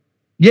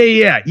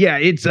 Yeah.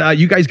 It's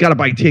you guys got to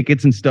buy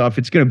tickets and stuff.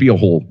 It's going to be a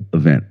whole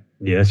event.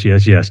 Yes.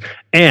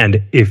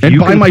 And if you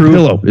buy can my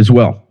pillow as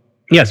well.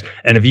 Yes,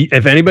 and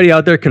if anybody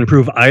out there can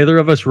prove either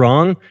of us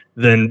wrong,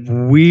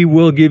 then we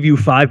will give you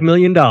 $5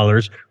 million,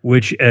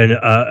 which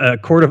a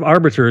court of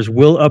arbiters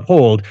will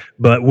uphold,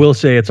 but we'll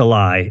say it's a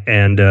lie.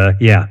 And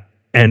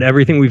and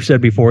everything we've said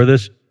before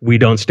this, we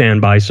don't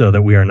stand by, so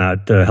that we are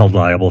not held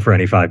liable for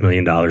any $5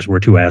 million. We're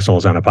two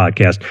assholes on a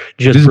podcast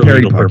just for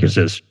legal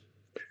purposes.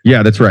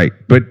 Yeah, that's right.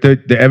 But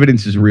the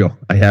evidence is real.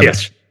 I have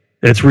Yes,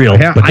 it's real.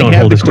 But don't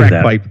hold us to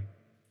that. Pipe.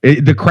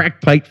 The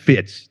crack pipe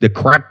fits. The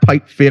crack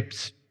pipe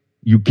fips.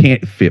 You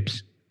can't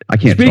fips. I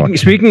can't talk.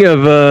 Speaking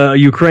of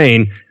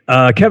Ukraine,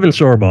 Kevin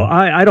Sorbo,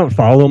 I don't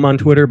follow him on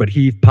Twitter, but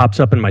he pops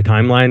up in my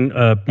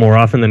timeline more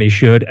often than he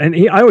should. And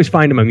I always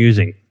find him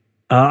amusing.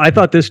 I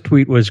thought this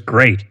tweet was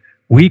great.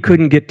 We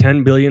couldn't get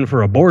 $10 billion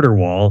for a border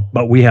wall,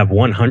 but we have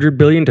 $100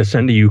 billion to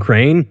send to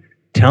Ukraine.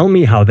 Tell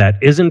me how that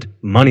isn't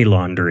money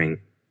laundering.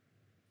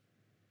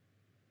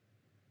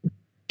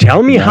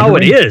 Tell me how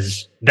it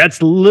is.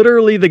 That's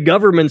literally the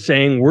government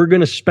saying we're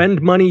going to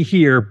spend money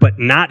here, but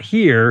not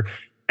here.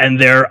 And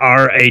there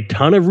are a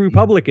ton of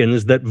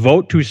Republicans that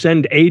vote to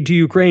send aid to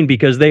Ukraine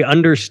because they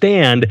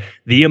understand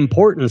the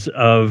importance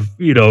of,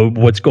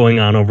 what's going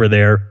on over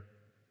there.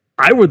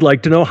 I would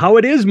like to know how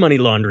it is money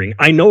laundering.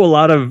 I know a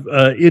lot of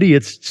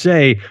idiots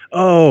say,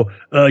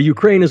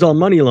 Ukraine is all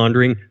money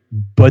laundering,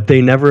 but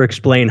they never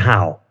explain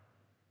how.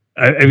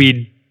 I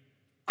mean,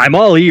 I'm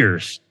all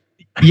ears.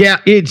 Yeah,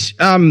 it's...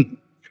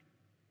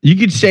 You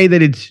could say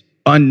that it's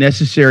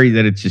unnecessary,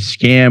 that it's a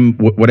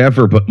scam,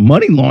 whatever, but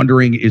money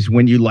laundering is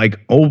when you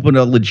open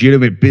a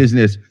legitimate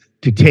business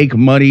to take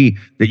money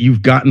that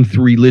you've gotten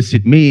through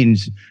illicit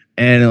means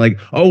and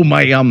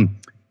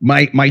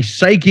my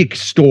psychic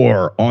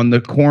store on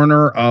the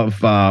corner of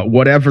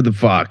whatever the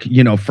fuck,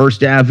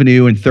 First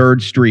Avenue and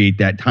 3rd Street,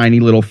 that tiny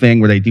little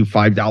thing where they do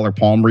 $5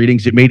 palm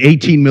readings. It made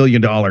 $18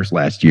 million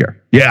last year.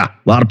 Yeah,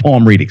 a lot of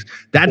palm readings.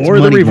 That's or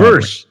the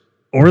reverse.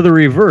 Laundering. Or the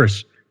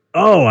reverse.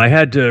 Oh, I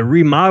had to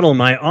remodel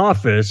my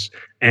office,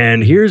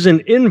 and here's an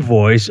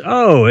invoice.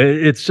 Oh,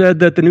 it said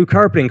that the new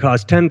carpeting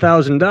cost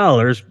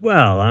 $10,000.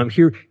 Well,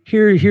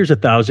 here's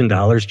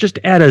 $1,000. Just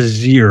add a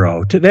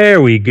zero to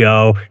there we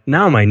go.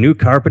 Now my new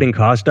carpeting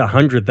cost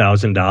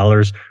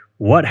 $100,000.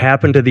 What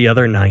happened to the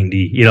other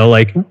 90?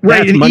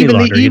 Right,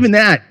 and even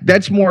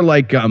that's more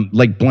like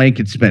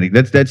blanket spending.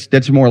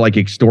 That's more like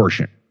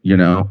extortion.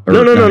 No.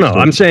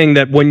 I'm saying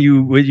that when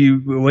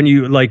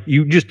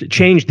you just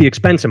change the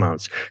expense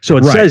amounts, so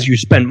it says you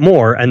spent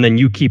more and then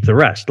you keep the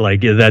rest.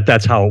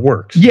 That's how it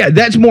works. Yeah,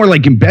 that's more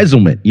like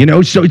embezzlement.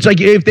 So it's like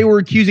if they were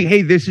accusing,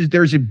 hey,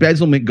 there's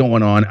embezzlement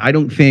going on. I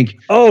don't think.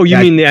 Oh, you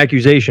mean the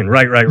accusation?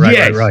 Right.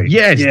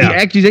 Yes, yeah. The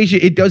accusation.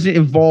 It doesn't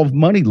involve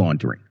money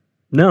laundering.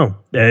 No,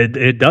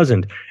 it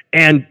doesn't.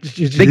 And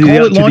they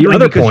call it laundering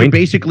because you're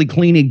basically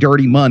cleaning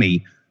dirty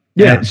money.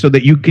 Yeah, so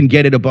that you can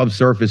get it above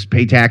surface,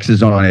 pay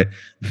taxes on it.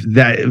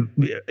 That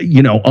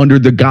under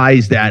the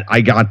guise that I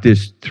got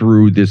this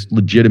through this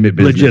legitimate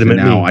business, and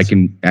now I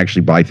can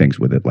actually buy things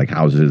with it, like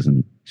houses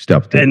and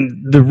stuff.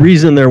 And the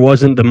reason there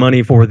wasn't the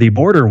money for the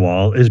border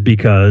wall is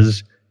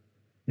because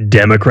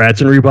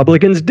Democrats and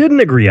Republicans didn't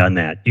agree on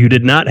that. You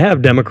did not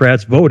have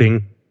Democrats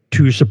voting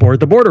to support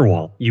the border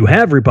wall. You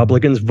have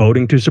Republicans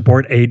voting to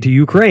support aid to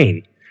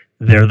Ukraine.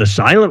 They're the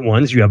silent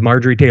ones. You have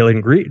Marjorie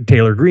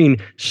Taylor Greene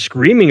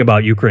screaming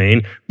about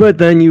Ukraine, but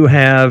then you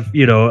have,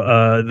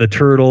 the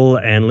Turtle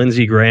and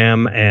Lindsey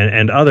Graham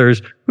and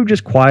others who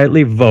just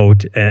quietly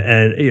vote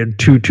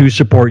to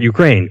support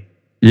Ukraine.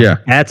 Yeah,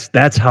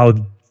 that's how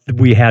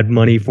we had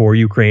money for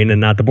Ukraine and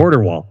not the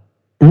border wall.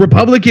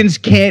 Republicans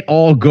can't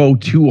all go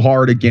too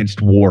hard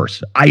against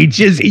wars.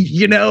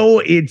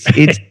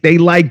 It's they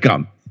like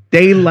them.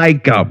 They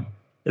like them.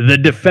 The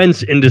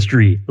defense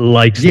industry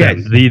likes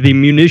them. The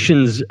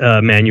munitions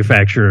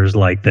manufacturers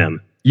like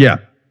them. Yeah.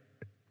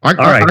 I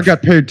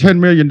got paid $10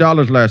 million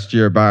last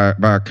year by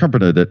a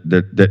company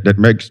that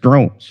makes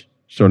drones.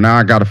 So now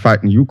I got to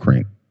fight in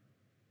Ukraine.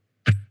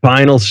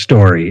 Final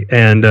story.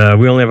 And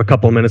we only have a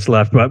couple of minutes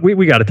left, but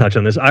we got to touch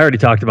on this. I already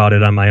talked about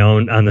it on my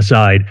own on the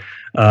side.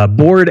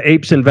 Bored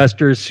Apes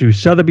investors sue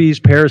Sotheby's,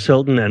 Paris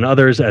Hilton, and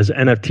others as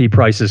NFT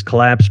prices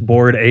collapse.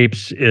 Bored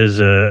Apes is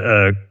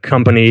a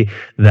company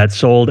that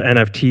sold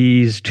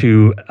NFTs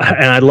to,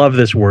 and I love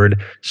this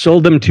word,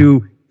 sold them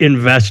to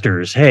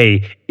investors.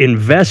 Hey,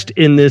 invest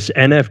in this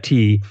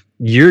NFT.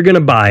 You're going to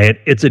buy it.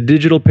 It's a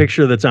digital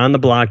picture that's on the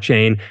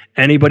blockchain.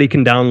 Anybody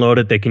can download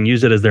it. They can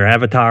use it as their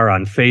avatar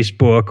on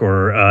Facebook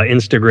or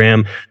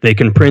Instagram. They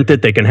can print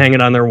it. They can hang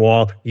it on their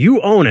wall. You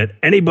own it.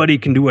 Anybody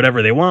can do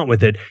whatever they want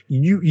with it.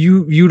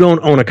 You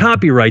don't own a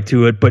copyright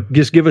to it, but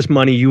just give us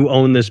money. You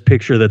own this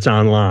picture that's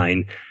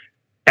online.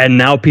 And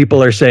now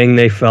people are saying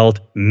they felt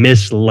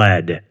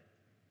misled.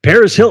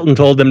 Paris Hilton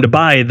told them to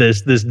buy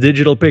this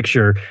digital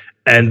picture,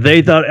 and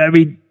they thought,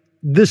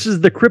 this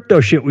is the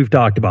crypto shit we've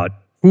talked about.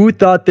 Who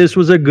thought this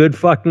was a good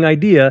fucking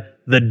idea?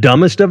 The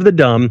dumbest of the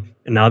dumb.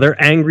 And now they're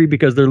angry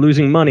because they're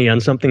losing money on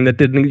something that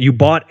didn't. You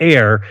bought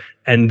air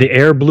and the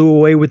air blew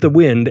away with the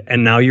wind,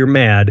 and now you're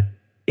mad.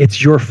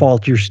 It's your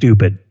fault. You're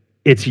stupid.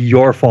 It's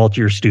your fault.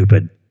 You're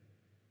stupid.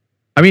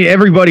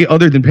 Everybody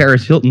other than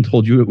Paris Hilton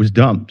told you it was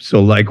dumb.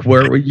 So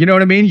where you know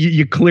what I mean?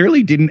 You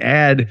clearly didn't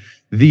add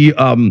the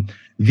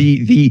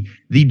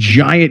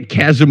giant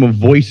chasm of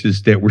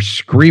voices that were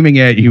screaming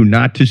at you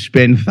not to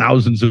spend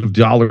thousands of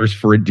dollars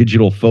for a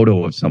digital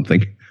photo of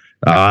something.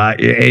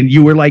 And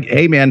you were like,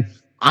 hey, man,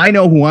 I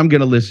know who I'm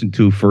going to listen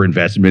to for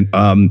investment.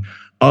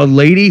 a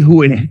lady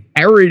who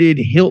inherited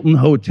Hilton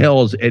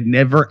hotels and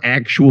never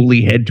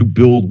actually had to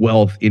build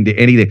wealth into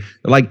anything.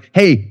 Like,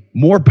 hey,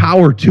 more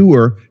power to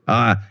her.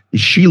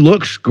 She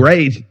looks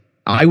great.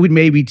 I would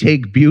maybe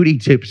take beauty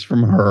tips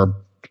from her.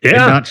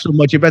 Yeah. And not so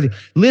much about it.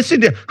 Listen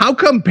to how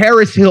come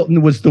Paris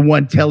Hilton was the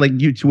one telling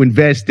you to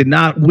invest and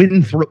not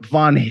Winthrop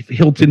von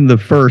Hilton the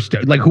first,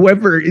 like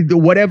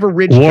whatever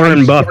rich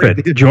Warren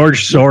Buffett,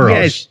 George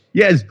Soros.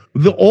 Yes,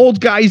 the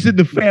old guys in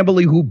the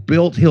family who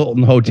built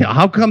Hilton Hotel.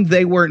 How come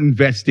they weren't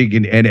investing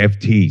in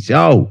NFTs?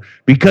 Oh,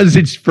 because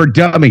it's for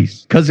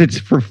dummies. Because it's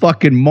for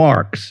fucking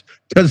marks.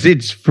 Because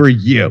it's for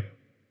you.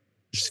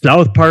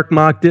 South Park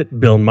mocked it.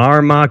 Bill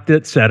Maher mocked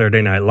it.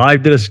 Saturday Night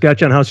Live did a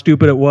sketch on how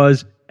stupid it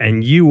was.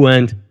 And you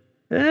went,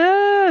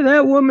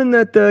 that woman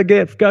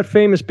that got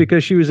famous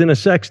because she was in a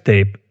sex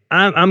tape.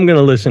 I'm going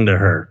to listen to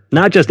her.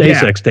 Not just a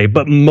sex tape,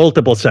 but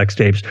multiple sex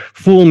tapes.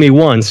 Fool me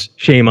once,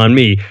 shame on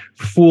me.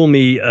 Fool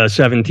me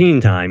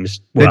 17 times.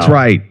 Well, that's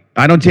right.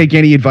 I don't take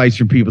any advice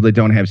from people that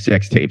don't have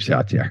sex tapes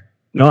out there.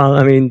 No,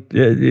 I mean,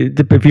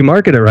 if you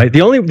market it right.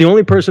 The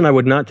only person I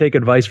would not take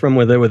advice from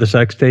with a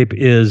sex tape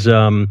is,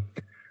 oh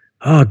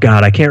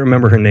God, I can't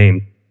remember her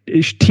name.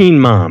 Teen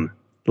Mom.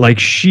 Like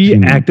she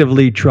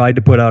actively tried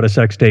to put out a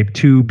sex tape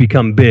to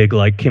become big,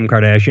 like Kim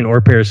Kardashian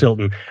or Paris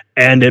Hilton,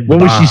 and it.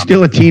 Was she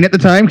still a teen at the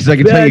time? Because I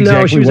can tell you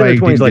exactly no, she was why in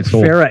her 20s. Like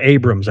Farrah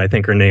Abrams, I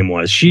think her name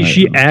was.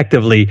 She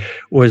actively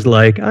was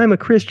like, I'm a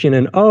Christian,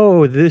 and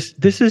this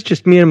is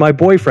just me and my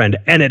boyfriend,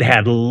 and it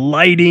had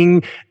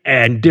lighting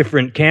and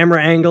different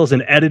camera angles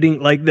and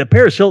editing. Like the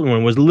Paris Hilton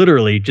one was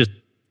literally just.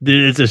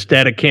 It's a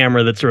static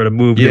camera that sort of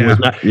moved. Yeah, it was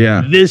not.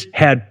 Yeah. This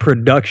had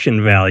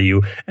production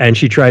value, and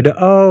she tried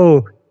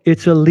to.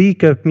 It's a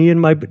leak of me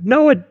and my.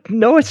 No,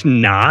 it's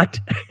not.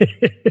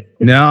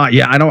 No,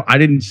 yeah, I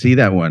didn't see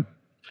that one.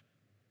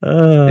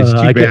 It's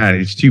too bad.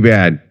 It's too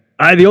bad.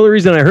 The only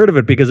reason I heard of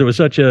it because it was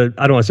such a,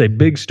 I don't want to say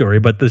big story,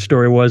 but the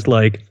story was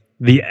like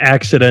the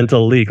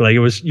accidental leak. Like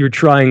you're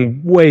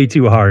trying way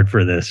too hard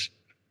for this.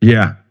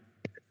 Yeah.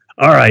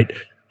 All right.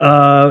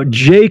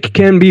 Jake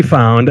can be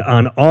found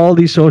on all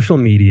these social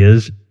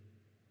medias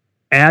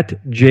at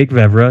Jake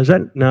Vevra. Is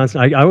that no?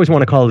 I always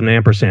want to call it an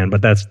ampersand,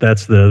 but that's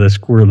the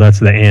squirrel. That's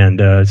the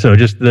and. So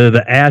just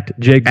the at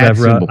Jake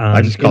Vevra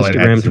on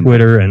Instagram,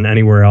 Twitter, and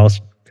anywhere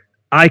else.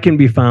 I can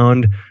be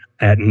found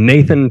at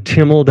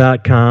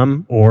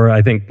NathanTimmel.com, or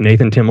I think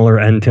Nathan Timmel or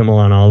N Timmel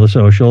on all the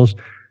socials.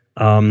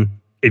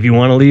 If you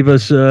want to leave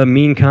us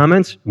mean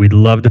comments, we'd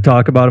love to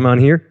talk about them on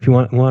here. If you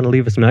want to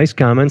leave us nice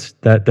comments,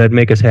 that'd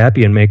make us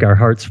happy and make our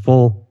hearts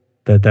full.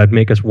 That'd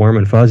make us warm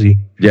and fuzzy.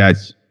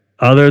 Yes.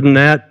 Other than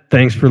that,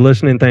 thanks for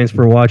listening. Thanks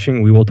for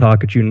watching. We will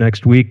talk at you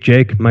next week.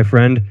 Jake, my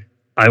friend,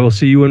 I will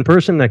see you in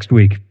person next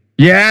week.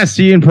 Yeah,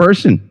 see you in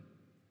person.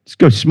 Let's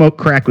go smoke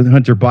crack with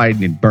Hunter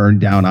Biden and burn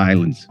down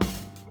islands.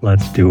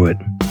 Let's do it.